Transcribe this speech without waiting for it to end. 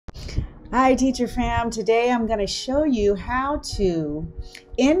Hi, teacher fam. Today I'm going to show you how to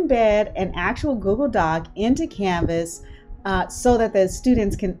embed an actual Google Doc into Canvas so that the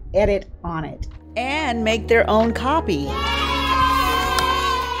students can edit on it and make their own copy.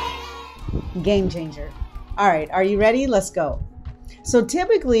 Game changer. All right, are you ready? Let's go. So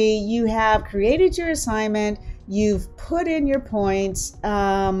typically you have created your assignment, you've put in your points,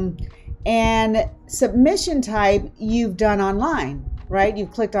 and submission type you've done online. Right?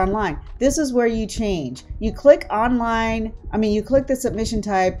 You've clicked online. This is where you change. You click online, you click the submission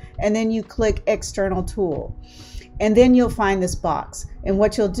type, and then you click external tool. And then you'll find this box. And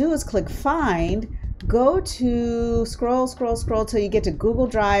what you'll do is click find, go to scroll till you get to Google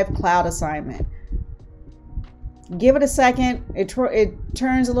Drive Cloud Assignment. Give it a second. It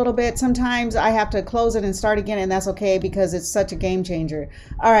turns a little bit. Sometimes I have to close it and start again, and that's okay because it's such a game changer.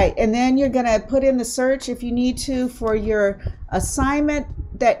 All right, and then you're gonna put in the search if you need to for your assignment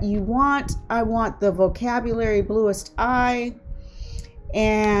that you want. I want the vocabulary bluest eye,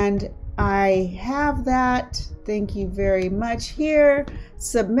 and I have that. Thank you very much. Here,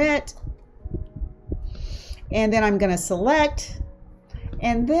 submit, and then I'm gonna select,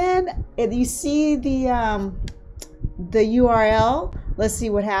 and then if you see the URL, let's see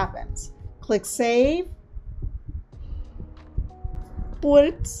what happens. Click save.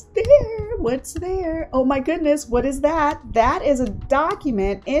 What's there? What's there? Oh my goodness, what is that? That is a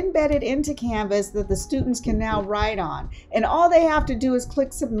document embedded into Canvas that the students can now write on. And all they have to do is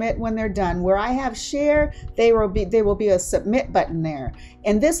click submit when they're done. Where I have share, there will be a submit button there.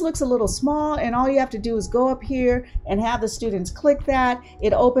 And this looks a little small, and all you have to do is go up here and have the students click that.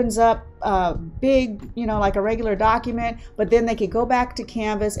 It opens up big, like a regular document, but then they could go back to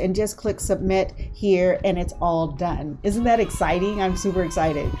Canvas and just click submit here, and it's all done. Isn't that exciting? I'm super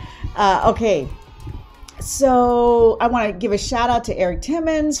excited. Okay, so I want to give a shout out to Eric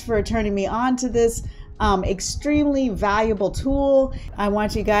Timmons for turning me on to this extremely valuable tool. I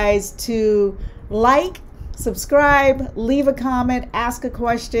want you guys to like, subscribe, leave a comment, ask a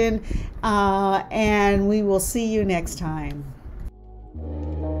question, and we will see you next time.